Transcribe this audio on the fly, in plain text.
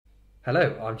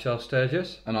Hello, I'm Charles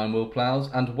Sturgis. And I'm Will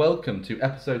Plows, and welcome to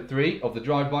episode 3 of the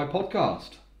Drive-By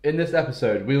podcast. In this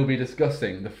episode, we'll be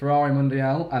discussing the Ferrari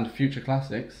Mondial and future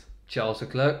classics. Charles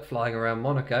Leclerc flying around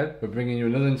Monaco. We're bringing you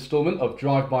another instalment of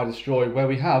Drive-By Destroy, where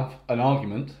we have an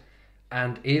argument.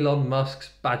 And Elon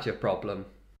Musk's badger problem.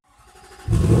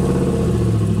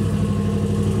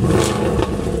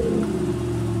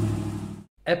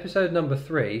 Episode number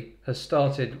 3 has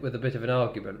started with a bit of an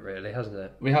argument, really, hasn't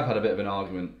it? We have had a bit of an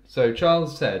argument. So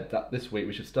Charles said that this week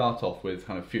we should start off with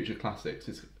kind of future classics.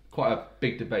 It's quite a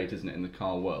big debate, isn't it, in the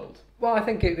car world? Well, I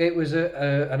think it was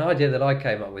an idea that I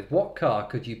came up with. What car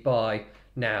could you buy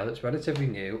now that's relatively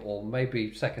new, or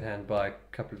maybe second-hand by a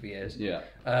couple of years,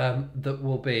 that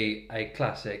will be a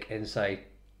classic in, say,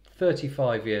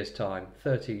 35 years' time,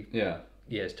 30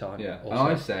 years' time? Yeah, or and so.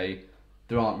 I say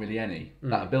there aren't really any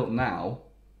that are built now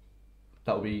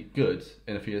that will be good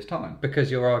in a few years' time. Because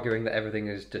you're arguing that everything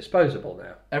is disposable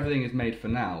now. Everything is made for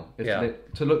now.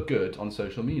 It's to look good on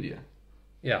social media.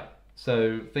 Yeah.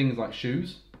 So things like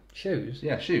shoes. Shoes?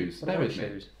 Yeah, shoes. What Bear are with me.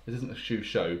 shoes? This isn't a shoe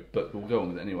show, but we'll go on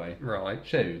with it anyway. Right.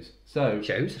 Shoes. So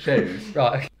Shoes? Shoes.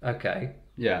 Right. Okay.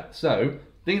 Yeah. So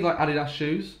things like Adidas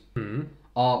shoes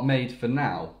are made for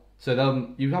now.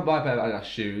 So you have buy a pair of Adidas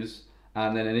shoes,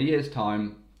 and then in a year's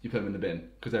time you put them in the bin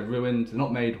because they're ruined. They're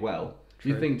not made well. If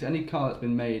you think to any car that's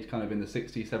been made kind of in the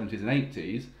 60s, 70s and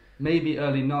 80s, maybe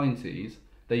early 90s,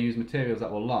 they use materials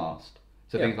that will last.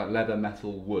 So things like leather,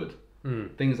 metal, wood.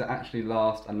 Things that actually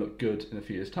last and look good in a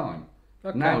few years' time.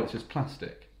 Okay. Now it's just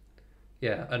plastic.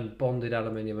 Yeah, and bonded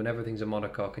aluminium, and everything's a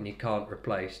monocoque, and you can't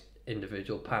replace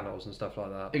individual panels and stuff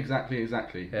like that. Exactly.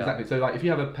 So like if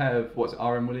you have a pair of,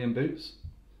 RM William boots?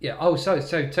 Yeah,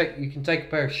 you can take a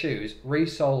pair of shoes,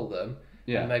 resole them,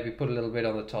 and maybe put a little bit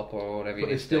on the top or whatever you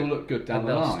But they still look good down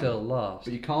the line. And they'll still last.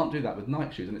 But you can't do that with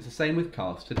Nike shoes, and it's the same with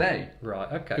cars today. Right,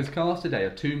 okay. Because cars today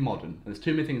are too modern, and there's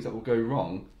too many things that will go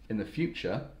wrong in the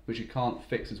future, which you can't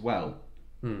fix as well.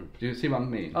 Do you see what I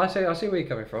mean? I see where you're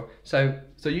coming from. So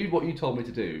what you told me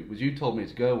to do was you told me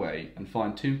to go away and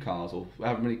find 2 cars, or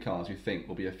however many cars you think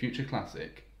will be a future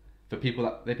classic, for people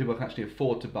can actually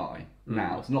afford to buy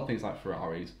now. It's not things like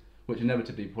Ferraris, which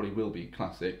inevitably probably will be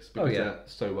classics because they're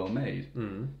so well made.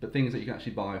 But things that you can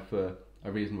actually buy for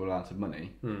a reasonable amount of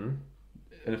money.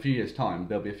 In a few years' time,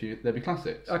 there'll be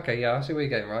classics. Okay, yeah, I see where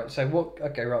you're going. Right. So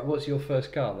what's your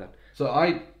first car then? So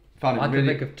I found it I can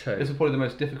think of 2. This is probably the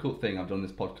most difficult thing I've done on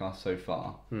this podcast so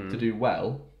far. To do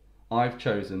well, I've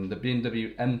chosen the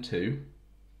BMW M2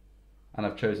 and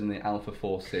I've chosen the Alpha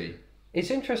 4C. It's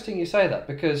interesting you say that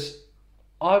because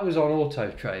I was on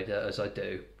Auto Trader, as I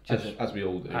do. As we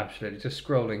all do. Absolutely, just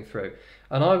scrolling through.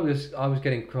 And I was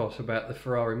getting cross about the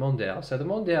Ferrari Mondial. So the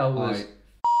Mondial was...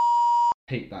 I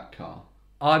hate that car.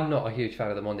 I'm not a huge fan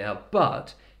of the Mondial,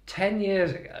 but 10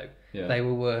 years ago, they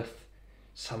were worth...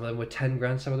 Some of them were 10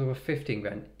 grand, some of them were 15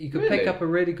 grand. You could pick up a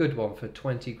really good one for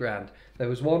 20 grand. There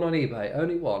was one on eBay,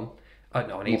 only one. Not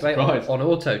on eBay, on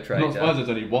Auto Trader. Not surprised there's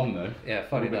only one though. Yeah,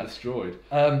 funny that. Destroyed.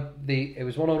 It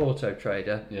was one on Auto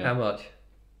Trader. Yeah. How much?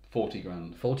 40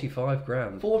 grand. 45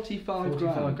 grand. 45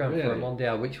 grand really? For a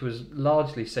Mondial, which was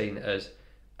largely seen as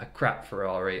a crap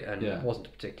Ferrari and wasn't a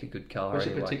particularly good car. Which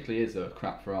anyway. it particularly is a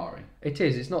crap Ferrari. It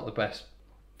is. It's not the best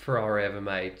Ferrari ever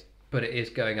made, but it is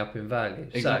going up in value.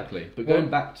 Exactly. So, but going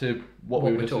back to what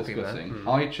we were just talking discussing,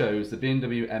 I chose the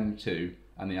BMW M2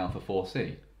 and the Alpha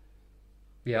 4C.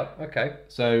 Yeah, okay.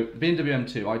 So the BMW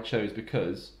M2 I chose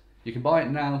because you can buy it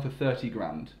now for 30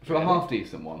 grand for a half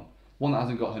decent one that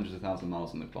hasn't got hundreds of thousands of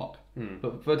miles on the clock.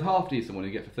 But for a half decent one you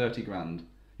get for 30 grand.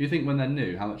 You think when they're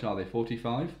new, how much are they?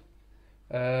 45?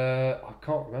 I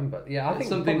can't remember. Yeah, I think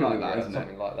something like that, isn't it?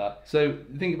 Something like that. So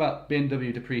think about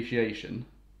BMW depreciation.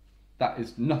 That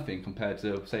is nothing compared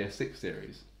to, say, a 6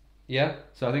 Series. Yeah.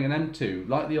 So I think an M2,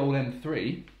 like the old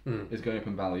M3, is going up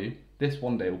in value. This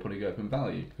one day will probably go up in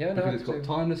value. Yeah, because it's got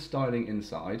timeless styling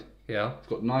inside. Yeah. It's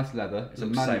got nice leather. It's a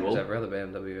manual. Same as every other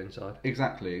BMW inside.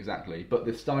 Exactly. But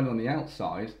the styling on the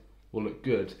outside will look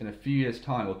good in a few years'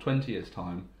 time or 20 years'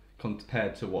 time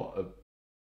compared to what?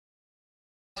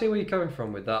 I see where you're coming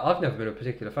from with that. I've never been a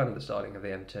particular fan of the styling of the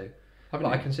M2. But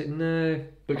I can see no.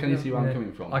 But can you see where I'm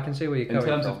coming from? I can see where you're coming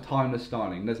from. In terms of timeless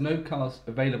styling, there's no cars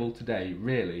available today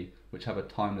really which have a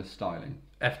timeless styling.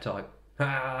 F-Type.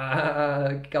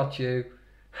 Ha! Got you.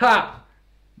 Ha!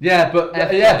 Yeah, but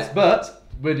but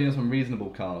we're doing some reasonable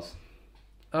cars.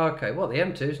 Okay, well the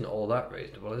M2's not all that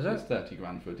reasonable, is it? It's 30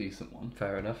 grand for a decent one.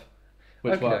 Fair enough.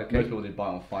 Which most people did buy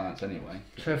on finance anyway.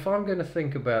 So if I'm going to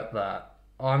think about that,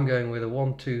 I'm going with a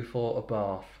 124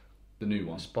 Abarth. The new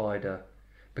one. Spider.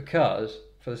 Because,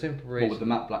 for the simple reason... With the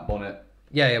matte black bonnet.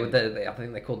 Yeah, I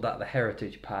think they called that the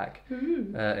Heritage Pack.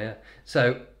 Yeah.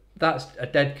 So, That's a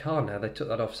dead car now. They took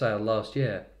that off sale last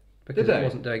year because Did it they?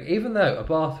 wasn't doing. Even though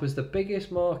Abarth was the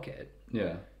biggest market.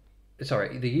 Yeah.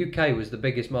 Sorry, the UK was the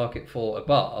biggest market for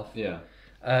Abarth. Yeah.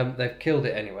 They've killed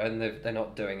it anyway, and they're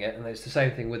not doing it. And it's the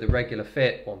same thing with the regular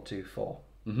Fit 124.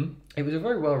 Mm-hmm. It was a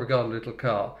very well regarded little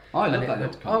car. I love that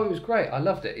little car. Oh, it was great. I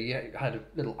loved it. It had a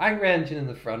little angry engine in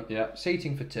the front. Yeah.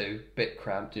 Seating for two, bit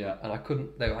cramped. Yeah. And I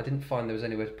didn't find there was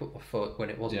anywhere to put my foot when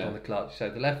it wasn't Yeah. on the clutch.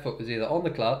 So the left foot was either on the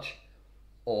clutch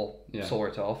or saw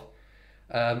it off.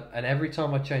 And every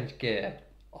time I changed gear,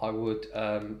 I would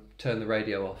turn the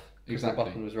radio off. Because the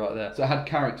button was right there. So it had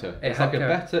character. It's like a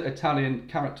better Italian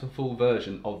characterful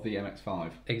version of the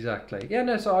MX-5. Exactly. Yeah,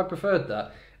 no, so I preferred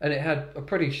that. And it had a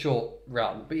pretty short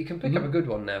run, but you can pick up a good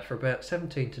one now for about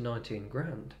 17 to 19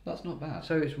 grand. That's not bad.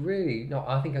 So it's really not.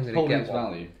 I think I'm going to Holding get its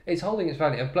one. value. It's holding its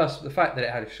value, and plus the fact that it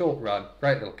had a short run,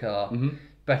 great little car,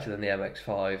 better than the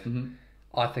MX-5.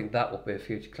 I think that will be a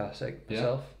future classic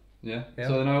myself. Yeah.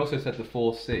 So then I also said the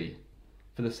 4C.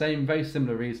 For the same, very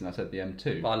similar reason I said the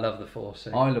M2. I love the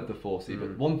 4C. I love the 4C,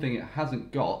 but one thing it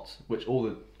hasn't got, which all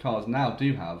the cars now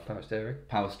do have, Power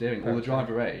steering. All the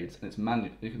driver aids, and it's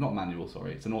not manual,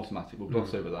 sorry, it's an automatic. We'll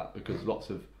gloss over that because lots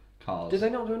of cars... Did they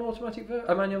not do an automatic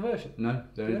a manual version? No,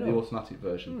 they're in the automatic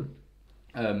version.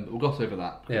 We'll gloss over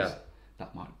that because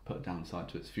that might put a downside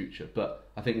to its future. But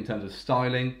I think in terms of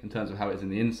styling, in terms of how it's in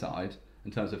the inside,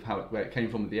 in terms of where it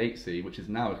came from with the 8C, which is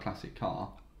now a classic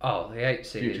car. Oh, the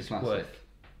 8C Future is classic. worth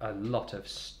a lot of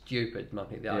stupid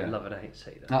money. I love an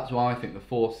 8C though. That's why I think the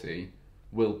 4C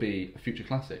will be a future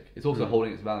classic. It's also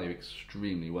holding its value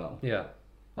extremely well. Yeah.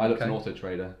 I looked at an Auto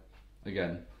Trader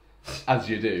again, as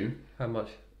you do. How much?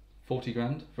 40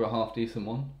 grand for a half decent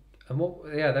one. And what?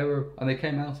 Yeah, they were. And they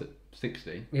came out at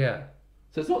 60. Yeah.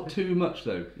 So it's not too much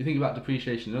though. You think about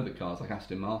depreciation in other cars like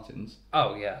Aston Martins.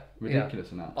 Oh yeah.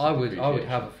 Ridiculous amounts. I would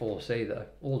have a 4C though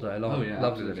all day long. Oh yeah,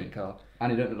 lovely absolutely. little car.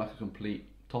 And you don't look like a complete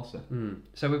tosser.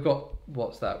 So we've got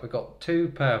what's that? We've got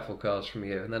two powerful cars from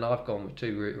you, and then I've gone with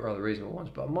two rather reasonable ones.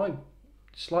 But my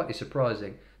slightly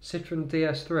surprising Citroen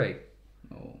DS3.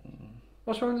 Oh.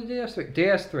 What's wrong with the DS3?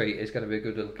 DS3 is going to be a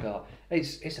good little car.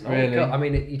 It's an old Really? car. I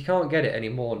mean, you can't get it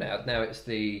anymore now. Now it's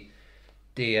the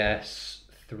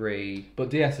DS3. But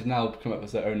DS have now come up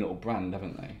as their own little brand,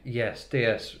 haven't they? Yes,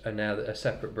 DS are now a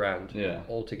separate brand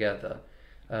altogether.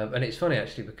 And it's funny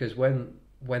actually because when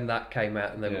that came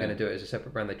out and they were going to do it as a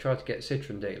separate brand, they tried to get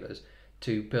Citroen dealers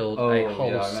to build a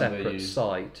whole separate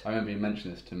site. I remember you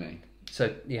mentioned this to me.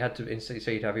 So you had to, so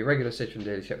you'd have your regular Citroen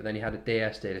dealership, and then you had a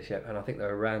DS dealership, and I think they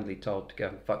were roundly told to go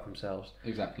and fuck themselves.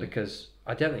 Exactly. Because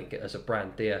I don't think as a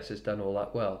brand DS has done all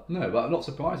that well. No, but not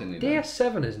surprisingly.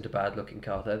 DS7 isn't a bad looking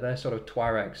car though. They're sort of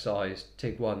Touareg sized,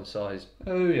 Tiguan sized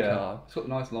car. It's got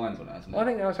nice lines on it, hasn't it? I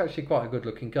think that's actually quite a good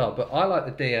looking car, but I like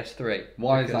the DS3.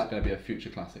 Why is that going to be a future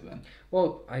classic then?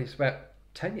 Well, it's about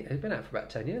 10 years. It's been out for about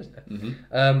 10 years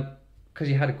now. Because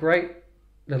you had a great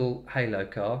little Halo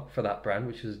car for that brand,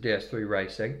 which was DS3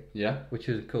 Racing. Yeah. Which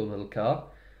is a cool little car.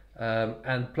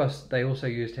 And plus, they also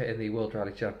used it in the World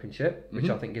Rally Championship, which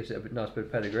I think gives it a nice bit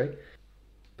of pedigree.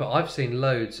 But I've seen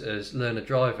loads as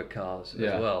learner-driver cars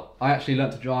as well. I actually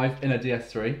learnt to drive in a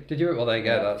DS3. Did you? Well, there you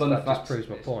go. Yeah, That just proves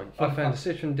my point. I found a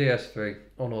Citroen DS3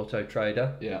 on Auto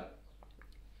Trader. Yeah.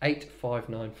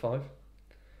 8595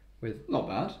 with not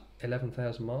bad.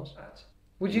 11,000 miles.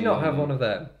 Would you not have one of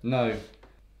them? No.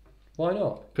 Why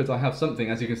not? Because I have something,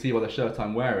 as you can see by the shirt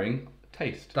I'm wearing,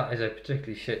 taste. That is a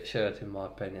particularly shit shirt in my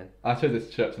opinion. I showed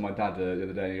this shirt to my dad the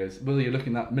other day and he goes, Will, you're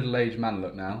looking that middle-aged man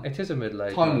look now. It is a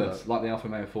middle-aged Timeless, like the Alfa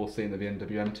Romeo 4C and the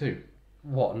BMW M2.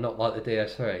 What, not like the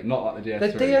DS3? Not like the DS3.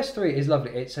 The DS3 is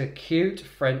lovely. It's a cute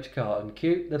French car, and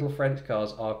cute little French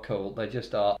cars are cool. They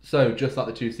just are. So, just like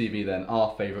the 2CV then,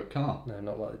 our favourite car. No,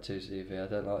 not like the 2CV. I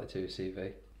don't like the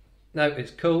 2CV. No,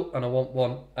 it's cool, and I want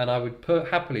one, and I would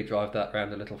happily drive that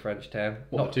around a little French town.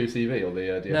 What, the 2CV or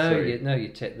the DS3? No, you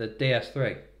tip the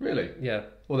DS3. Really? Yeah.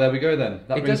 Well, there we go then.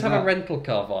 It does have a rental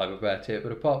car vibe about it,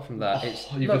 but apart from that,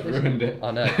 you've just ruined it.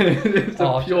 I know. It's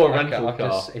a pure rental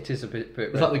car. It is a bit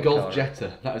it's like the Golf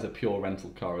Jetta. That is a pure rental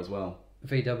car as well.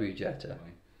 VW Jetta.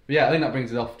 But yeah, I think that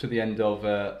brings us off to the end of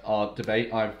our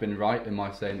debate. I've been right in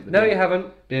my saying that no, you haven't.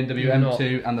 BMW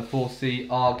M2 and the 4C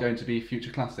are going to be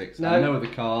future classics. No. And I know the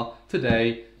car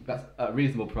today, that's at a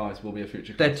reasonable price, will be a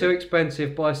future classic. They're too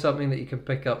expensive. Buy something that you can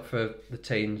pick up for the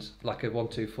teens, like a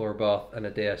 124 Abarth and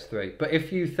a DS3. But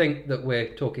if you think that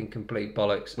we're talking complete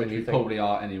bollocks, which we probably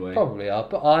are anyway. Probably are,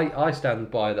 but I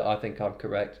stand by that. I think I'm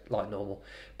correct, like normal.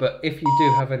 But if you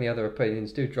do have any other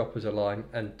opinions, do drop us a line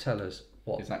and tell us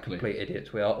what complete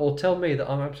idiots we are, or tell me that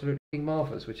I'm absolutely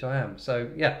marvellous, which I am. So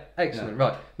yeah, excellent. Yeah.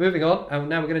 Right, moving on, and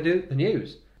now we're going to do the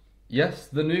news. Yes,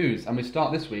 the news. And we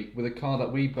start this week with a car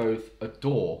that we both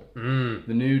adore. The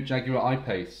new Jaguar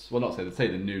I-Pace. Well, not say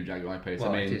the new Jaguar I-Pace.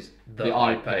 Well, I it mean, is the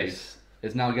I-Pace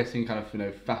is now getting kind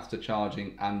of, faster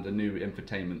charging and a new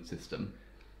infotainment system.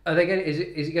 Are they getting?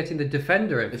 Is it getting the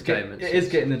Defender entertainment? It is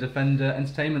getting the Defender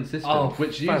entertainment system,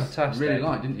 which you really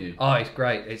like, didn't you? Oh, it's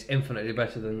great. It's infinitely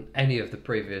better than any of the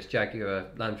previous Jaguar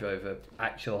Land Rover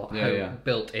actual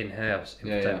built in-house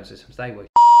entertainment systems. They were.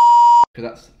 Because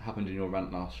that's happened in your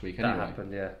rant last week anyway. That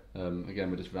happened, yeah.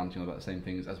 Again, we're just ranting about the same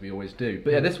things as we always do.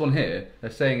 But yeah, this one here, they're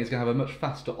saying it's going to have a much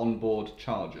faster onboard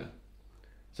charger.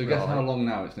 So guess how long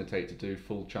now it's going to take to do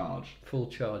full charge? Full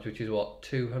charge, which is what,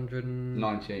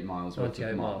 298 miles worth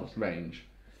of miles range.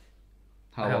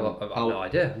 How long? I've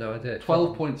no idea.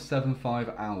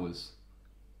 12.75 hours.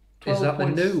 Is that the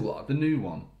new one? The new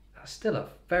one. That's still a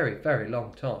very, very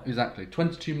long time. Exactly.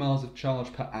 22 miles of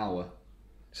charge per hour.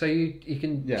 So you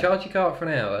can charge your car for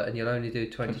an hour and you'll only do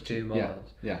 22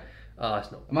 miles? Yeah. Oh,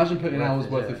 that's not. Imagine putting an hour's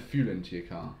worth of fuel into your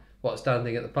car. What,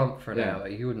 standing at the pump for an hour?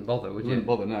 You wouldn't bother, would you? Wouldn't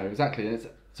bother, no, exactly.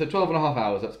 So 12.5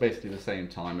 hours, that's basically the same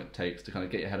time it takes to kind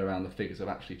of get your head around the figures of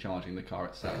actually charging the car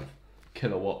itself.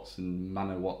 Kilowatts and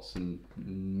manowatts and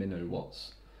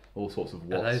minowatts, all sorts of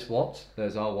watts. Are those watts?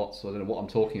 Those are watts, so I don't know what I'm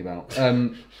talking about.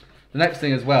 The next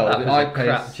thing as well, that the was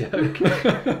I-Pace. A crap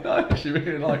joke. I actually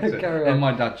really liked it. Carry on. In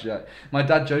my dad joke. My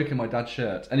dad joke in my dad's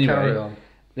shirt. Anyway, Carry on.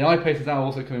 The I-Pace is now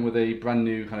also coming with a brand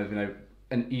new kind of,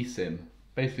 an eSIM.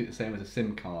 Basically the same as a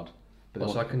SIM card.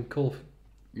 But so I can call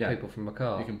people from my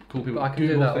car? You can call people. But I can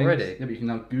Google do that things. already. Yeah, but you can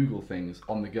now Google things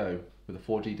on the go with a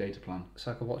 4G data plan.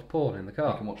 So I can watch porn in the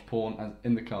car? You can watch porn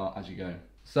in the car as you go.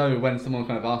 So when someone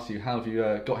kind of asks you, how have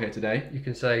you got here today? You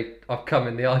can say, I've come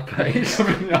in the I-Pace.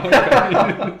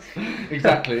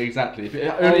 Exactly.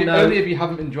 Only if you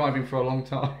haven't been driving for a long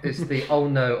time. It's the, oh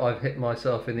no, I've hit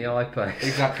myself in the I-Pace.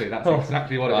 Exactly, that's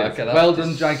exactly what it is. Okay, well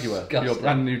done, Jaguar, for your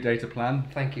brand new data plan.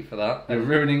 Thank you for that. You're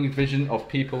ruining vision of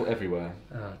people everywhere.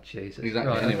 Oh, Jesus.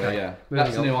 Exactly, right, anyway, okay. yeah. Moving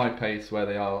That's the new I-Pace where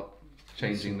they are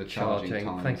changing the charging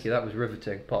times. Thank you, that was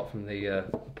riveting, apart from the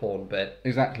porn bit.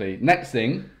 Exactly. Next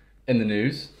thing in the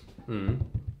news,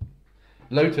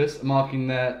 Lotus are marking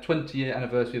their 20-year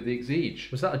anniversary of the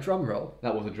Exige. Was that a drum roll?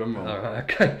 That was a drum roll. Oh, right,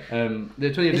 okay.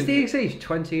 Is the Exige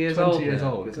 20 years old? 20 years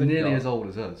old. It's nearly as old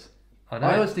as us. I know.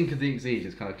 I always think of the Exige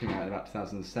as kind of coming out in about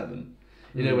 2007.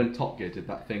 You know when Top Gear did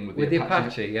that thing with the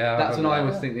Apache? Yeah. That's when I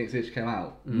always think the Exige came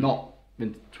out. Not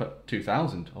in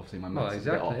 2000, obviously my maths is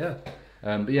a bit off.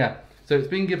 Yeah. But yeah, so it's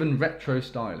been given retro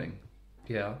styling.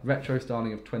 Yeah. Retro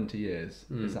styling of 20 years.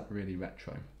 Is that really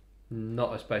retro?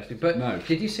 Not especially. But no.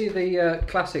 Did you see the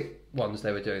classic ones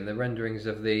they were doing? The renderings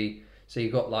of the... So you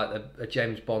got like a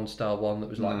James Bond style one that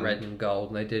was like red and gold,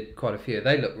 and they did quite a few.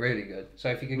 They look really good. So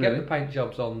if you could get the paint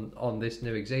jobs on this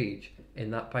new Exige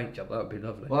in that paint job, that would be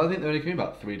lovely. Well, I think they're only coming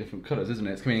about 3 different colours, isn't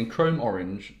it? It's coming in chrome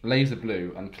orange, laser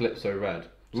blue, and calypso red.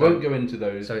 We won't go into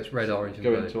those. So it's red, orange, and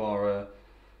blue. Go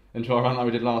into our rant that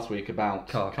we did last week about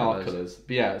car colours.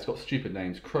 But yeah, it's got stupid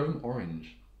names. Chrome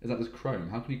orange. Is that just chrome?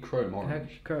 How can you chrome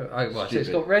orange? So it's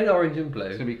got red, orange, and blue.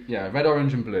 It's gonna be red,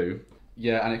 orange, and blue.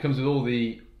 Yeah, and it comes with all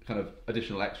the kind of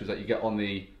additional extras that you get on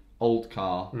the old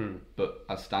car, but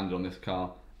as standard on this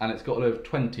car. And it's got a load of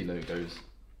 20 logos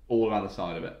all around the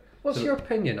side of it. What's your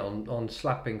opinion on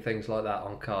slapping things like that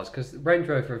on cars? Because Range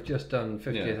Rover have just done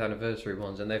 50th anniversary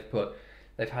ones, and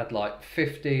they've had like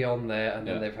 50 on there, and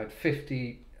then they've had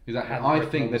 50. Exactly. I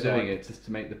think they're doing it just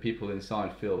to make the people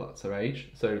inside feel that's their age.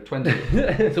 So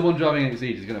 20. Someone driving an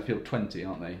Exige is going to feel 20,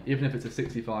 aren't they? Even if it's a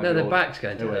 65-year-old. No, their back's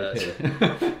going to hurt.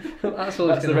 That's all.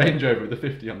 That's the Range Rover with the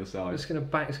 50 on the side.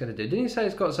 Back's going to do. Didn't you say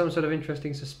it's got some sort of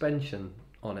interesting suspension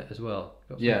on it as well?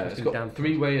 It's got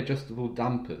 3-way adjustable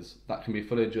dampers that can be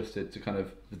fully adjusted to kind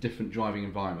of the different driving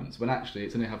environments. When actually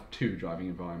it's only have 2 driving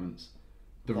environments: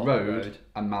 the road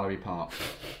and Mallory Park.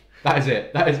 That is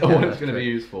it. That is all it's going to be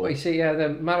used for. Well, you see,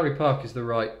 the Mallory Park is the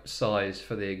right size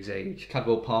for the Exige.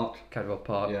 Cadwell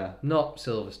Park. Yeah. Not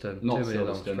Silverstone. Not too many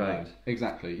Silverstone. No.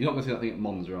 Exactly. You're not going to see that thing at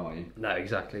Monza, are you? No,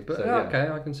 exactly. But okay,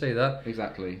 I can see that.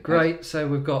 Exactly. Great. So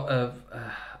we've got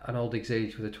an old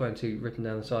Exige with a 20 written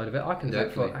down the side of it. I can do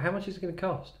it for. How much is it going to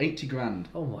cost? 80 grand.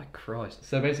 Oh my Christ.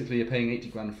 So basically, you're paying 80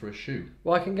 grand for a shoe.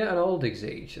 Well, I can get an old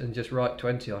Exige and just write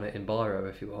 20 on it in biro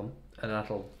if you want, and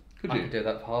that'll. I could do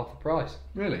that for half the price.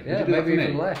 Really? Yeah, maybe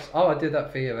even less. Oh, I did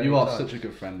that for you. You are such a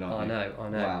good friend, aren't you? I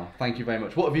know. Wow, thank you very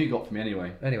much. What have you got for me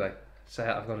anyway? Anyway, so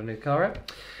I've got a new car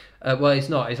out. Well, it's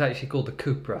not. It's actually called the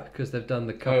Cupra because they've done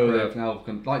the Cupra. Oh, they've now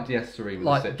like DS3 with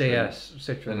like the Citroen. DS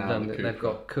Citroen. They've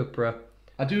got Cupra.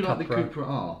 I do like the Cupra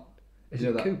R. Is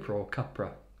it Cupra or Cupra?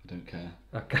 I don't care.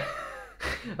 Okay.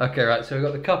 Okay, right. So we've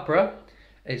got the Cupra.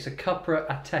 It's a Cupra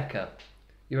Ateca.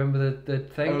 You remember the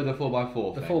thing? Oh, the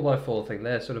 4x4 The thing. 4x4 thing,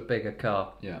 their sort of bigger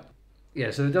car. Yeah.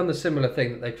 Yeah, so they've done the similar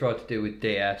thing that they tried to do with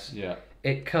DS. Yeah.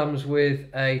 It comes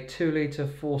with a 2-litre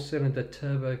 4-cylinder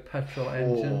turbo petrol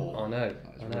engine. I know.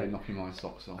 That's really knocking my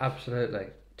socks off. Absolutely.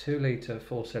 2-litre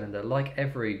 4-cylinder, like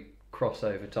every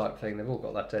crossover type thing, they've all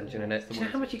got that engine in it. Do you know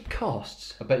how much it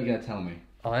costs? I bet you're going to tell me.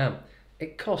 I am.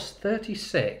 It costs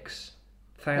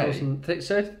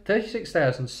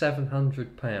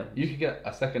 £36,700. You could get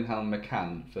a second-hand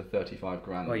Macan for 35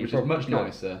 grand, Well, which is much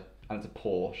nicer, and it's a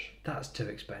Porsche. That's too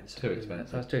expensive. Too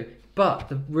expensive. That's too. But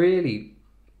the really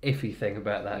iffy thing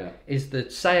about that is the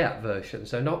Seat version,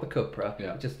 so not the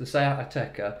Cupra, just the Seat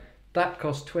Ateca. That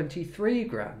costs 23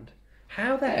 grand.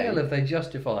 How the hell have they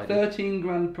justified 13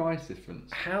 grand price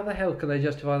difference. How the hell can they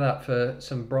justify that for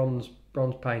some bronze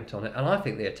paint on it? And I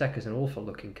think the Ateca's an awful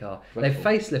looking car. Dreadful.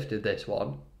 They've facelifted this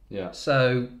one. Yeah.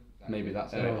 So maybe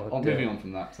that's it. Moving on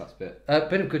from that, 'cause that's a bit.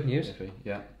 Bit of good news. Iffy.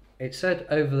 Yeah. It said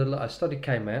a study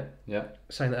came out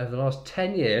saying that over the last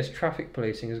 10 years, traffic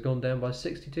policing has gone down by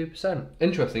 62%.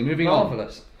 Interesting. Moving on.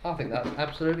 Marvellous. I think that's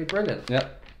absolutely brilliant. Yeah.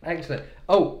 Excellent.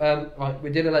 Right, we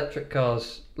did electric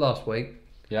cars last week.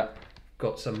 Yeah.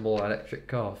 Got some more electric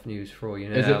car news for you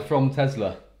now. Is it from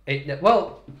Tesla?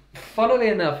 Well, funnily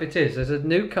enough, it is. There's a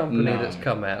new company that's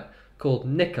come out called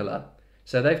Nikola.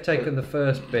 So they've taken the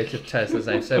first bit of Tesla's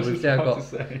name. So we've now got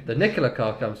the Nikola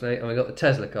car company and we've got the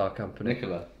Tesla car company.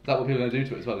 Nikola. Is that what people are going to do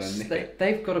to it as well?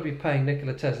 They've got to be paying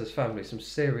Nikola Tesla's family some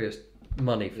serious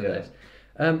money for this.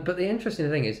 But the interesting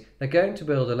thing is they're going to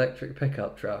build electric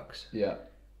pickup trucks. Yeah.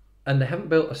 And they haven't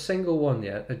built a single one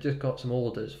yet. They've just got some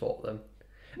orders for them.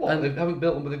 What? They haven't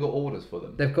built them, but they've got orders for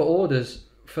them? They've got orders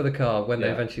for the car when they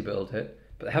eventually build it,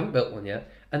 but they haven't built one yet.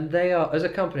 And they are, as a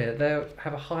company, they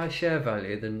have a higher share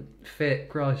value than Fiat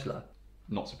Chrysler.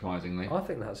 Not surprisingly. I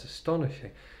think that's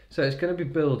astonishing. So it's going to be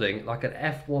building like an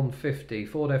F-150,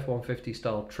 Ford F-150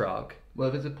 style truck. Well,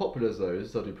 if it's as popular as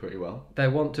those, they'll do pretty well. They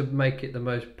want to make it the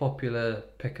most popular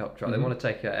pickup truck. They want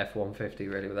to take out F-150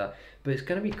 really with that. But it's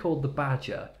going to be called the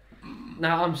Badger.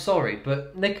 Now, I'm sorry,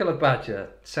 but Nicola Badger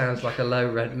sounds like a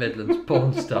low-rent Midlands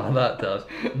porn star, that does.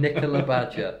 Nicola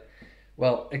Badger.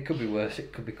 Well, it could be worse.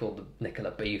 It could be called the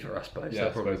Nicola Beaver, I suppose. Yeah,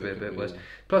 That'll probably be a bit worse.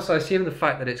 Plus, I assume the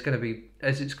fact that it's going to be,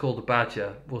 as it's called the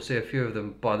Badger, we'll see a few of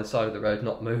them by the side of the road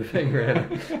not moving, really.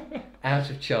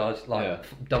 Out of charge,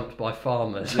 dumped by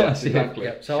farmers. Yes,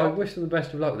 exactly. So I wish them the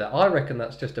best of luck with that. I reckon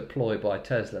that's just a ploy by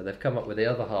Tesla. They've come up with the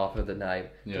other half of the name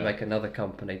to make another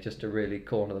company just to really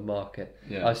corner the market.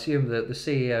 Yeah. I assume that the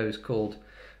CEO is called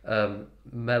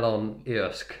Melon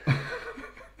Iosk.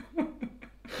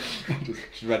 Just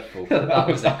dreadful. that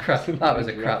was a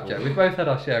crap joke. We've both had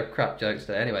our share of crap jokes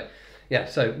today. Anyway,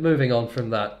 so moving on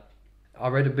from that, I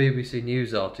read a BBC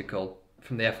News article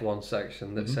from the F1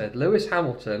 section that said Lewis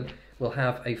Hamilton will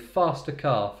have a faster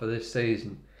car for this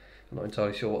season. I'm not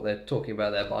entirely sure what they're talking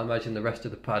about there, but I imagine the rest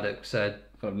of the paddock said...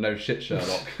 No shit,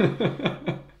 Sherlock.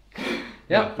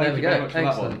 Yeah, there we go.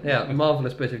 Excellent. Yeah,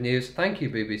 marvellous bit of news. Thank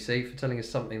you, BBC, for telling us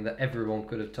something that everyone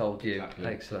could have told you. Exactly.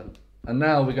 Excellent. And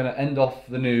now we're going to end off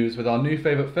the news with our new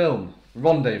favourite film,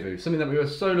 Rendezvous. Something that we were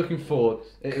so looking forward.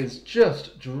 It is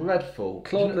just dreadful.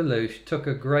 Claude Lelouch took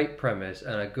a great premise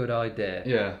and a good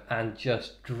idea and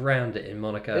just drowned it in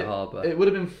Monaco Harbour. It would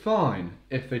have been fine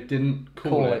if they didn't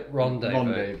call it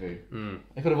Rendezvous.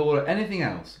 They could have ordered anything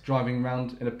else, driving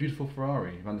around in a beautiful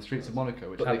Ferrari around the streets of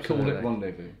Monaco, but they called it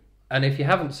Rendezvous. And if you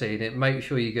haven't seen it, make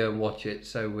sure you go and watch it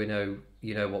so we know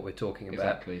you know what we're talking about.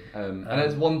 Exactly. And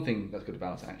there's one thing that's good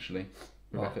about it, actually.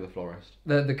 Rebecca the florist.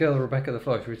 The girl Rebecca the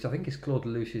florist, which I think is Claude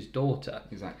Lelouch's daughter.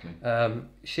 Exactly.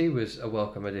 She was a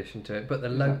welcome addition to it. But the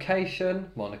location,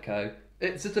 Monaco...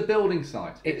 It's a building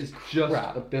site. It's just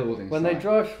a building site. When they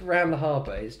drive around the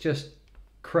harbour, it's just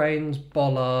cranes,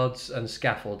 bollards and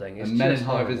scaffolding. It's and men in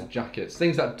high-vis jackets.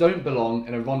 Things that don't belong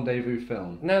in a Rendezvous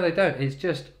film. No, they don't. It's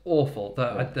just awful.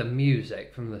 The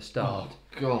music from the start. Oh,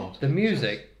 God. The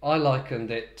music, I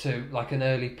likened it to like an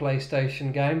early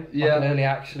PlayStation game. Like an early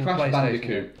action Crash PlayStation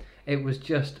Bandicoot game. It was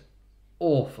just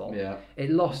awful. Yeah. It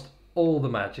lost all the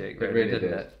magic, really,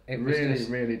 didn't it? It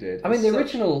really did. I mean, the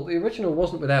original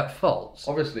wasn't without faults.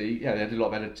 Obviously, they did a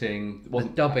lot of editing. The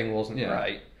dubbing wasn't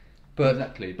great. But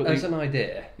exactly. But as an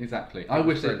idea. Exactly. I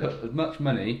wish they put as much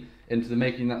money into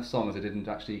making that song as they did into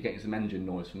actually getting some engine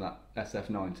noise from that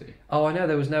SF90. Oh, I know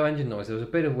there was no engine noise. There was a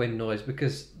bit of wind noise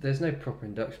because there's no proper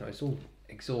induction noise. It's all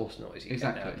exhaust noise you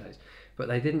get nowadays. But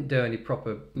they didn't do any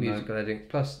proper musical editing.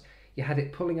 Plus, you had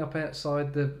it pulling up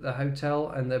outside the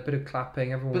hotel and a bit of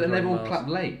clapping. Everyone. But then everyone clapped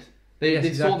late.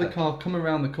 They saw the car come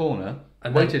around the corner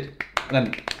and waited, and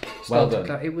then well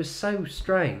done. It was so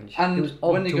strange. And it was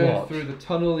odd when you to go watch. through the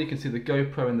tunnel, you can see the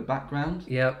GoPro in the background.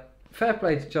 Yep. fair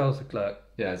play to Charles Leclerc.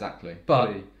 Yeah, exactly. But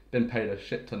probably been paid a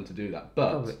shit ton to do that.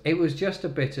 But it was just a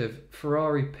bit of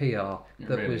Ferrari PR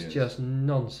that really was is. just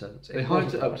nonsense. They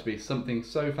hyped it up to be something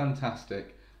so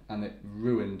fantastic, and it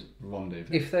ruined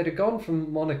Rendezvous. If they'd have gone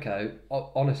from Monaco,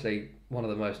 honestly, one of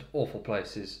the most awful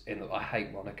places in the... I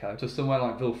hate Monaco. To somewhere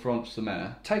like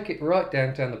Villefranche-sur-Mer. Take it right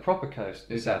down the proper coast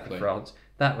in south of France.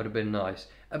 That would have been nice.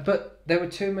 But there were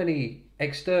too many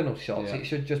external shots. Yeah. It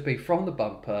should just be from the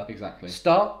bumper. Exactly.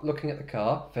 Start looking at the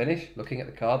car, finish looking at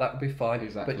the car. That would be fine.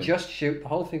 Exactly. But just shoot the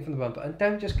whole thing from the bumper, and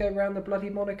don't just go around the bloody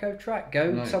Monaco track.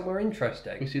 Go somewhere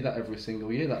interesting. We see that every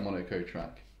single year, that Monaco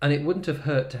track. And it wouldn't have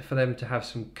hurt for them to have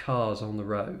some cars on the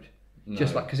road. No.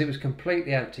 Just like, because it was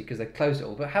completely empty because they closed it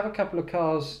all, but have a couple of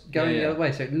cars going the other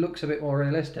way so it looks a bit more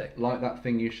realistic. Like that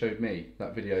thing you showed me,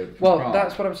 that video from Well, Prague.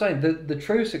 that's what I'm saying. The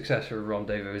true successor of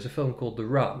Rendezvous is a film called The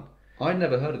Run. I'd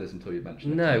never heard of this until you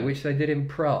mentioned it. No, which they did in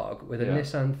Prague with a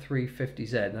Nissan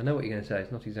 350Z. And I know what you're going to say,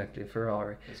 it's not exactly a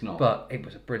Ferrari. It's not. But it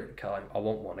was a brilliant car. I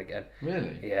want one again.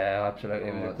 Really? Yeah, absolutely.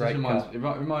 It was a great car. It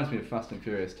reminds me of Fast and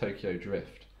Furious Tokyo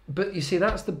Drift. But you see,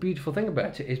 that's the beautiful thing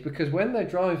about it, is because when they're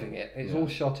driving it, it's all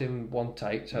shot in one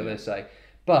take, so they say.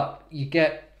 But you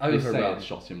get overrun. They say it's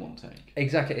shot in one take.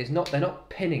 Exactly. It's not. They're not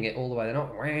pinning it all the way. They're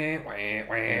not.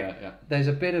 Yeah. There's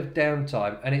a bit of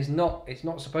downtime, and it's not. It's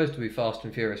not supposed to be Fast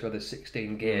and Furious where there's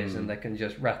 16 gears and they can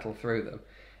just rattle through them.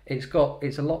 It's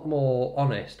a lot more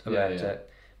honest about it.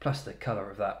 Plus the colour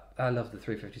of that. I love the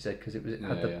 350Z because it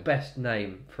had the best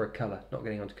name for a colour. Not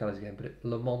getting onto colours again, but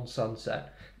Le Mans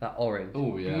Sunset. That orange.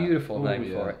 Oh yeah. Beautiful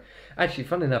name for it. Actually,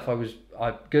 funnily enough,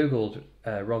 I googled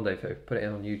Rendezvous, put it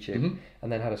in on YouTube,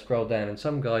 and then had a scroll down, and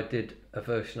some guy did a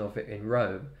version of it in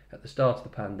Rome at the start of the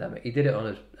pandemic. He did it on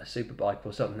a superbike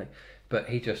or something, but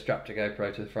he just strapped a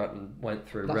GoPro to the front and went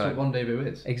through Rome. That's what Rendezvous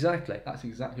is. Exactly. That's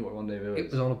exactly what Rendezvous is.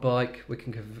 It was on a bike. We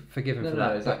can forgive him for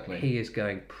that. Exactly. But he is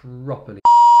going properly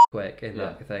quick in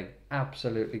that thing.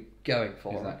 Absolutely going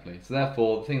for it. Exactly. So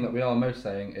therefore, the thing that we are most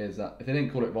saying is that if they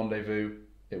didn't call it Rendezvous,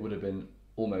 it would have been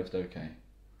almost okay.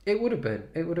 It would have been.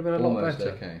 It would have been a lot better. Almost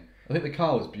okay. I think the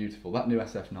car was beautiful. That new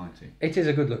SF90. It is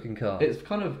a good looking car.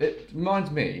 It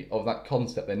reminds me of that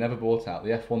concept they never brought out,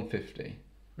 the F-150.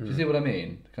 Do you see what I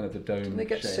mean? Kind of the dome. Didn't they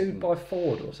get sued by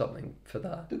Ford or something for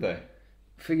that? Did they?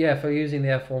 For using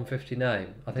the F-150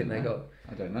 name. I think they got.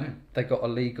 I don't know. They got a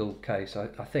legal case. I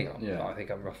think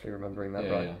I'm roughly remembering that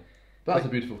right. Yeah. That's a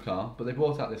beautiful car, but they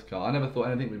brought out this car. I never thought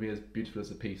anything would be as beautiful as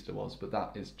the Pista was, but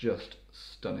that is just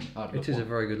stunning. It is a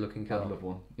very good looking car. I'd love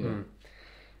one. Yeah.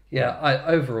 Yeah, I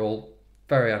overall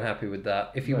very unhappy with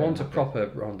that. If you want a proper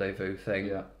Rendezvous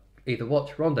thing, either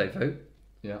watch Rendezvous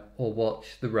or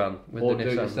watch The Run with or the do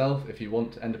it Nissan. yourself if you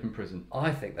want to end up in prison.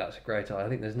 I think that's a great idea. I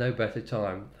think there's no better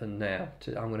time than now.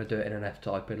 I'm going to do it in an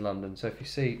F-Type in London. So if you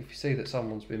see that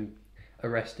someone's been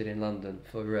arrested in London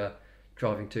for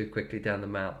driving too quickly down the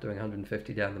Mall, doing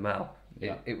 150 down the Mall,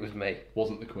 it was me.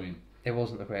 Wasn't the Queen. It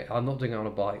wasn't the Queen. I'm not doing it on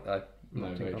a bike though.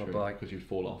 No, very true. Because you'd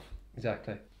fall off.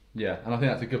 Exactly. Yeah, and I think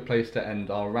that's a good place to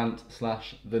end our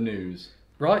rant/the news.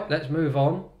 Right, let's move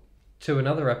on to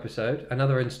another episode,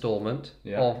 another instalment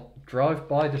of Drive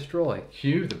By Destroy.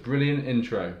 Cue the brilliant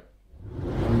intro.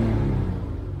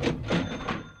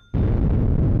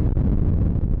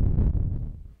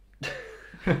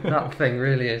 That thing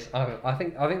really is. I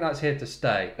think that's here to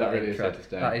stay. That really is here to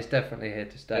stay. That is definitely here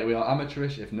to stay. Yeah, we are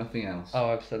amateurish, if nothing else.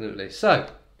 Oh, absolutely. So,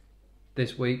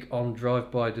 this week on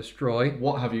Drive By Destroy,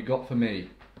 what have you got for me?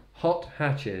 Hot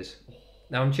hatches.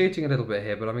 Now I'm cheating a little bit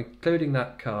here, but I'm including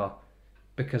that car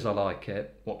because I like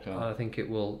it. What car? I think it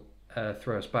will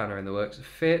throw a spanner in the works.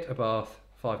 Fiat Abarth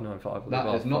 595.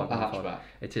 That is not a hatchback.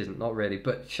 It isn't, not really.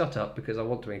 But shut up, because I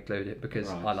want to include it because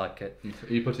I like it.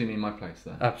 You're putting me in my place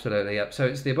there. Absolutely, yep. So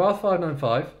it's the Abarth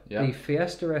 595, the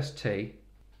Fiesta ST,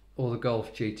 or the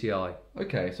Golf GTI.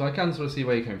 Okay, so I can sort of see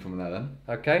where you're coming from there then.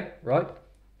 Okay, right.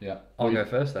 Yeah. I'll go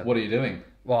first then. What are you doing?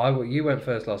 Well, you went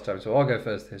first last time, so I'll go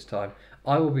first this time.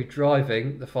 I will be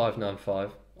driving the 595.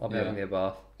 I'll be having the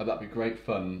Abarth. Oh, that'd be great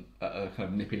fun at a kind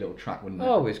of nippy little track, wouldn't it?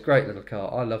 Oh, it's a great little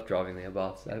car. I love driving the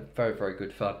Abarth. They're very, very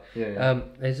good fun. Yeah.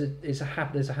 There's a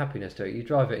happiness to it. You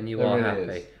drive it and you are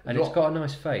happy, and it's got a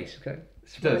nice face. Okay?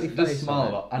 It does smile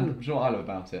a lot. And do you know what I love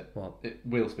about it? What? It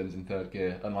wheel spins in third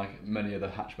gear, unlike many other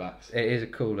hatchbacks. It is a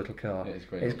cool little car. It is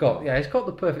great. It's got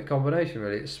the perfect combination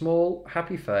really. It's small,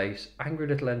 happy face, angry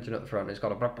little engine at the front. It's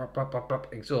got a blop, blop, blop, blop,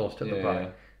 blop exhaust at the back. Yeah.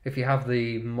 If you have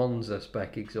the Monza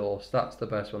spec exhaust, that's the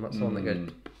best one. That's the one that goes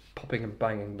popping and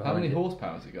banging behind. How many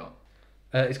horsepower has it got?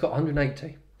 It's got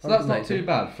 180. So that's not too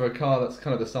bad for a car that's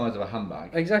kind of the size of a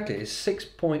handbag. Exactly, it's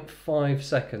 6.5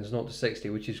 seconds 0 to 60,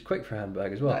 which is quick for a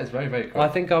handbag as well. That is very, very quick. I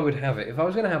think I would have it. If I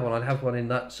was going to have one, I'd have one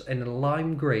in a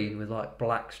lime green with like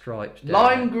black stripes.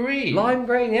 Lime green? Lime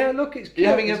green, yeah, look, it's cute. You're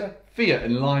having a Fiat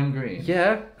in lime green?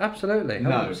 Yeah, absolutely.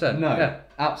 100%. No, yeah.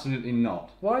 Absolutely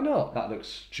not. Why not? That looks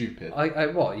stupid.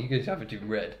 What, you could have it in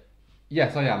red?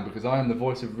 Yes, I am, because I am the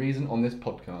voice of reason on this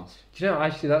podcast. Do you know,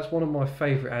 actually, that's one of my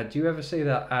favourite ads. Do you ever see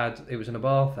that ad? It was an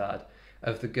Abarth ad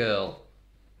of the girl.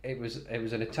 It was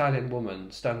an Italian woman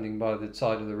standing by the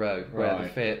side of the road where the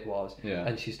Fiat was,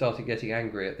 and she started getting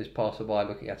angry at this passerby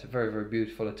looking at a very, very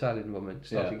beautiful Italian woman.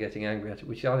 Started getting angry at it,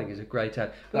 which I think is a great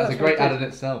ad. That's a great ad in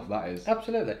itself. That is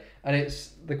absolutely, and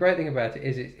it's the great thing about it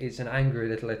is it's an angry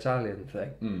little Italian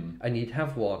thing, and you'd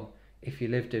have one if you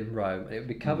lived in Rome, and it would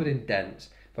be covered in dents.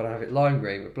 But I have it lime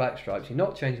green with black stripes. You're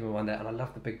not changing my mind there, and I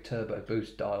love the big turbo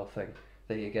boost dial thing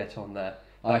that you get on there.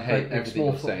 I hate everything small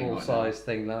you're saying football right size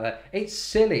thing like that. It's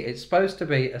silly. It's supposed to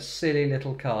be a silly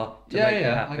little car to make you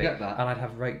happy. I get that. And I'd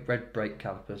have red brake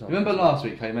calipers on. Remember last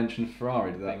week how you mentioned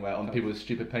Ferrari, the thing where on people with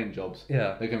stupid paint jobs,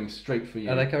 they're going straight for you.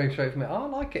 And they're coming straight for me. I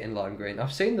like it in lime green.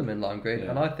 I've seen them in lime green,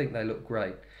 and I think they look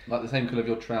great. Like the same colour of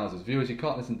your trousers. Viewers, you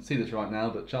can't see this right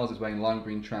now, but Charles is wearing lime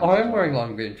green trousers. I am wearing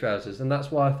lime green trousers, and that's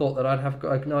why I thought that I'd have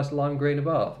a nice lime green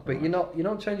Abarth. But you're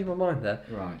not changing my mind there.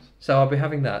 Right. So I'll be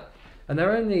having that, and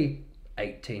they're only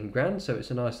 18 grand, so it's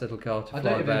a nice little car to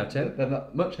fly about in. They're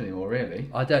not much anymore, really.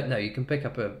 I don't know. You can pick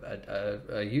up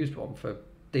a used one for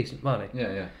decent money.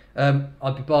 Yeah.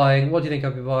 I'd be buying. What do you think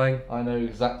I'd be buying? I know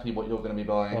exactly what you're going to be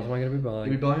buying. What am I going to be buying?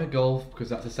 You'll be buying a Golf because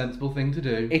that's a sensible thing to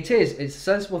do. It is. It's a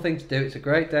sensible thing to do. It's a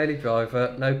great daily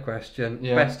driver, no question.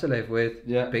 Yeah. Best to live with.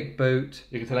 Yeah. Big boot.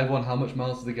 You can tell everyone how much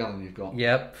miles to the gallon you've got.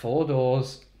 Yep. 4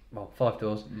 doors. Well, 5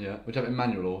 doors. Yeah. Would you have it in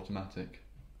manual or automatic?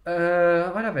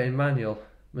 I'd have it in manual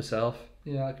myself.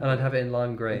 Yeah. And I'd have it in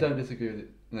lime green. I don't disagree with it.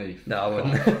 No, I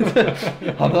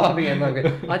wouldn't. I'm not having it in lime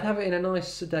green. I'd have it in a nice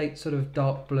sedate sort of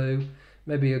dark blue,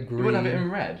 maybe a green. You wouldn't have it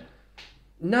in red?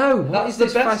 No, that's the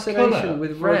best fascination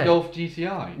with red for a Golf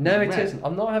GTI. No, it isn't.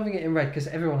 I'm not having it in red because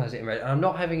everyone has it in red. And I'm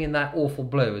not having it in that awful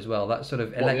blue as well. That sort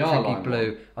of electric-y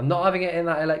blue. I'm not having it in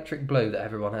that electric blue that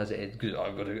everyone has it in because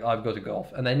I've got a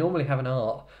Golf, and they normally have an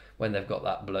art when they've got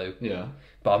that blue. Yeah.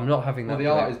 But I'm not having that. Well, the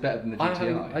art is better than the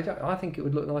GTI. I think it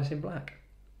would look nice in black.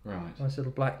 Right. Nice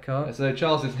little black car. So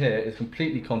Charles is here is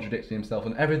completely contradicting himself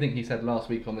on everything he said last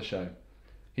week on the show.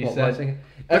 He said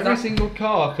every single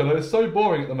car colour is so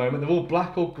boring at the moment. They're all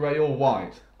black or grey or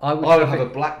white. I would have a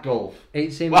black Golf.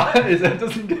 It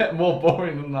doesn't get more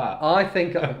boring than that. I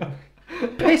think.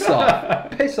 Piss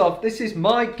off! Piss off! This is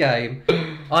my game.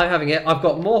 I'm having it. I've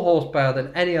got more horsepower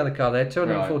than any other car there.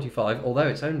 245. Although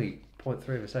it's only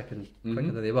 0.3 of a second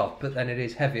quicker than the above, but then it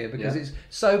is heavier because it's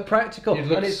so practical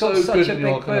and it's got such a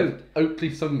big boot.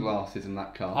 Oakley sunglasses in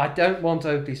that car. I don't want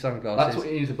Oakley sunglasses. That's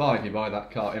what you need to buy if you buy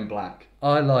that car in black.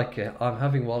 I like it. I'm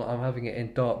having one. I'm having it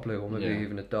in dark blue or maybe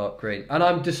even a dark green, and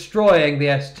I'm destroying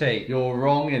the ST. You're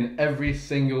wrong in every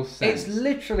single sense. It's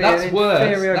literally an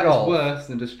inferior Golf. That's worse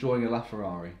than destroying a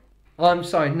LaFerrari. I'm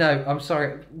sorry, no, I'm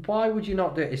sorry. Why would you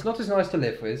not do it? It's not as nice to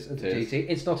live with as the GT.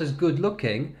 It's not as good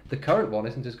looking. The current one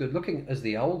isn't as good looking as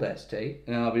the old ST.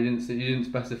 No, but you didn't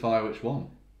specify which one.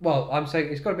 Well, I'm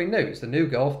saying it's got to be new. It's the new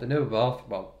Golf, the new Abarth.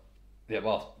 Well, the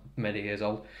Abarth many years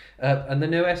old, and the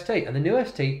new ST. And the new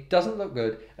ST doesn't look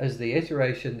good as the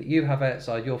iteration that you have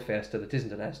outside your Fiesta that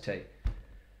isn't an ST.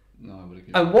 No, I would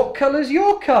agree. And what colour's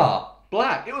your car?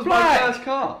 Black. It was my first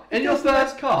car. In your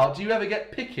first car, do you ever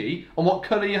get picky on what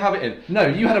colour you have it in? No,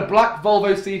 you had a black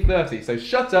Volvo C30, so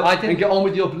shut up and get on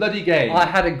with your bloody game. I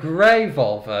had a grey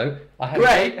Volvo.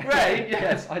 Grey?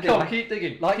 Yes, I did. Come on, keep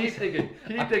digging.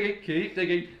 Keep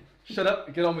digging. Shut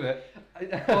up, get on with it.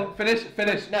 Finish.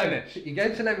 You're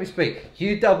going to let me speak.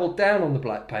 You doubled down on the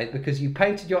black paint because you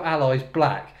painted your alloys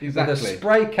black with a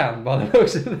spray can by the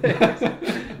looks of this.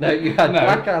 No, you had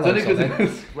black alloys. It's only because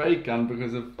of a spray can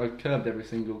because I curved every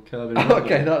single curve in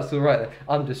okay, that's all right then.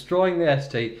 I'm destroying the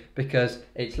ST because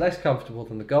it's less comfortable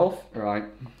than the Golf. Right.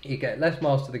 You get less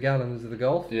miles to the gallon as the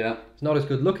Golf. Yeah. It's not as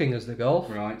good looking as the Golf.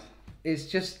 Right.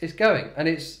 It's going, and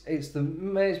it's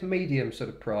medium sort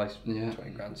of price,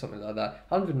 20 grand, something like that.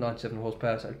 197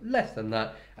 horsepower, so less than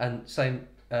that, and same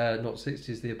 0-60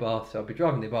 as the Abarth. So I'll be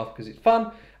driving the Abarth because it's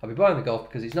fun. I'll be buying the Golf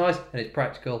because it's nice and it's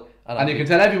practical. And you can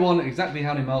tell everyone exactly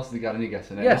how many miles to the gallon you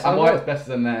get in it. Yes, and why it's better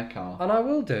than their car. And I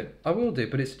will do,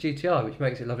 but it's a GTI, which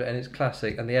makes it lovely, and it's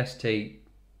classic. And the ST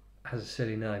has a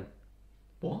silly name.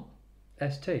 What?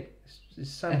 ST. It's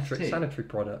sanitary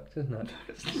product, isn't it?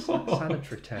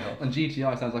 Sanitary towel. And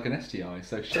GTI sounds like an STI,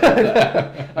 so shut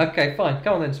up. Okay, fine.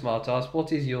 Come on then, smart ass.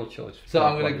 What is your choice? So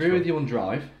I'm going to agree with you on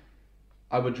drive.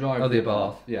 I would drive the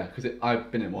Abarth. Yeah, because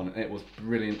I've been in one and it was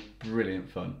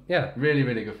brilliant fun. Yeah. Really,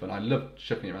 really good fun. I loved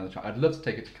shuffling it around the track. I'd love to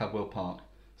take it to Cadwell Park.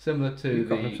 Similar to You've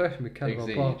got an obsession with Cadwell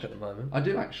Park at the moment. I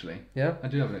do actually. Yeah? I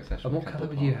do have an obsession and with what Cadwell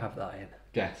colour Park. would you have that in?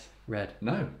 Guess. Red.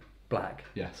 No. Black.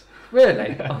 Yes.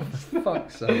 Really? Oh, for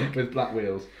fuck's sake. With black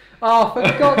wheels. Oh, for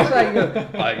God's sake.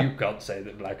 You can't say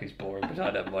that black is boring, but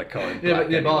I'd have my car in black. Yeah, but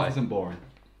the Abarth anyway. isn't boring.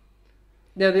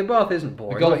 No, the Abarth isn't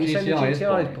boring. The Golf But you saying the GTI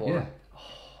GTI is boring. Yeah. Oh,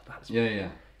 that's... Yeah.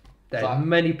 There are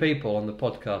many people on the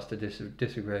podcast are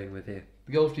disagreeing with you.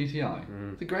 The Golf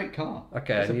GTI. It's a great car.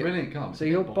 Okay. It's a brilliant car. So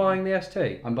you're buying the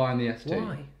ST? I'm buying the ST.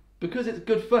 Why? Because it's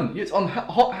good fun. It's on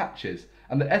hot hatches,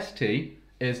 and the ST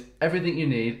is everything you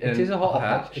need. It is a hot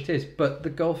hatch. It is, but the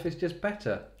Golf is just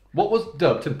better. What was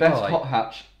dubbed the best buy. hot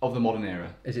hatch of the modern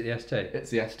era? Is it the ST?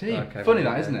 It's the ST. Okay, Funny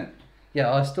right, that, isn't it?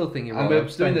 Yeah, I still think you're right. And we're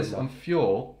doing this on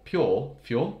pure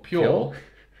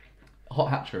hot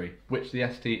hatchery, which the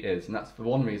ST is, and that's for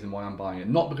one reason why I'm buying it.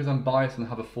 Not because I'm biased and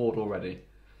have a Ford already.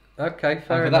 Okay, fair and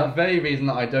for enough. that very reason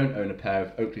that I don't own a pair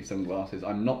of Oakley sunglasses,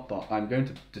 I'm going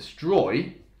to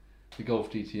destroy the Golf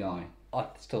GTI. I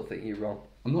still think you're wrong.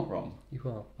 I'm not wrong. You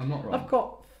are. I'm not wrong. I've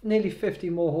got nearly 50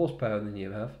 more horsepower than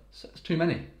you have. So it's too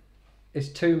many. It's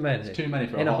too many. It's too many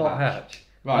for in a hot hatch.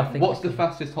 Right. What's the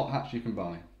fastest hot hatch you can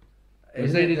buy?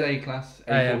 Mercedes A-Class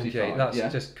A45. AMG.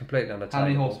 That's just completely unattainable. How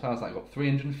many horsepower is that got?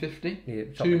 350? Yeah,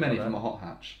 too many like from a hot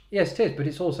hatch. Yes, it is, but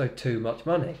it's also too much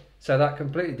money. So that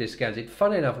completely discounts it.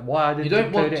 Funny enough, why I didn't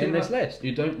include it in this list.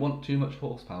 You don't want too much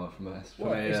horsepower from a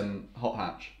hot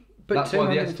hatch. But that's why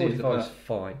the ST is 245 is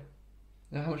fine.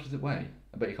 Now, how much does it weigh?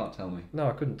 I bet you can't tell me. No,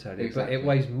 I couldn't tell you, Exactly. but it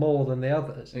weighs more than the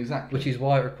others. Exactly. Which is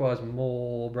why it requires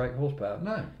more brake horsepower.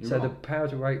 No, you're so wrong. the power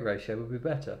to weight ratio would be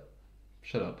better.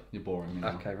 Shut up, you're boring me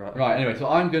now. Okay, right. Right, anyway, so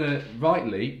I'm going to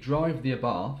rightly drive the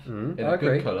Abarth in a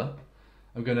good colour.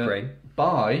 I'm going to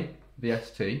buy the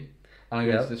ST, and I'm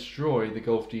going to destroy the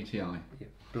Golf GTI. You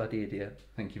bloody idiot.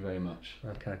 Thank you very much.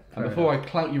 Okay. And before I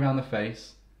clout you around the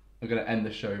face, I'm going to end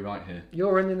the show right here.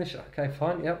 You're ending the show. Okay,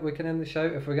 fine. Yep, we can end the show.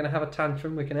 If we're going to have a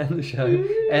tantrum, we can end the show.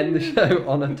 End the show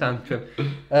on a tantrum.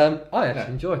 I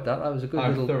actually enjoyed that. That was a good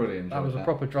I thoroughly enjoyed that was a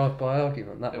proper drive-by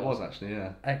argument. It was actually,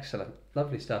 yeah. Excellent.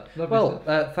 Lovely stuff. Lovely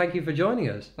stuff. Thank you for joining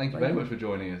us. Thank you very much for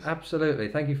joining us. Absolutely.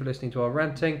 Thank you for listening to our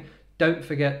ranting. Don't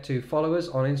forget to follow us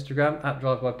on Instagram at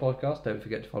Drive-By Podcast. Don't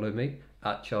forget to follow me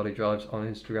at Charlie Drives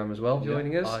on Instagram as well,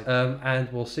 joining us.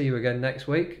 And we'll see you again next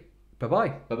week. Bye-bye.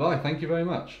 Bye-bye. Thank you very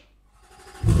much.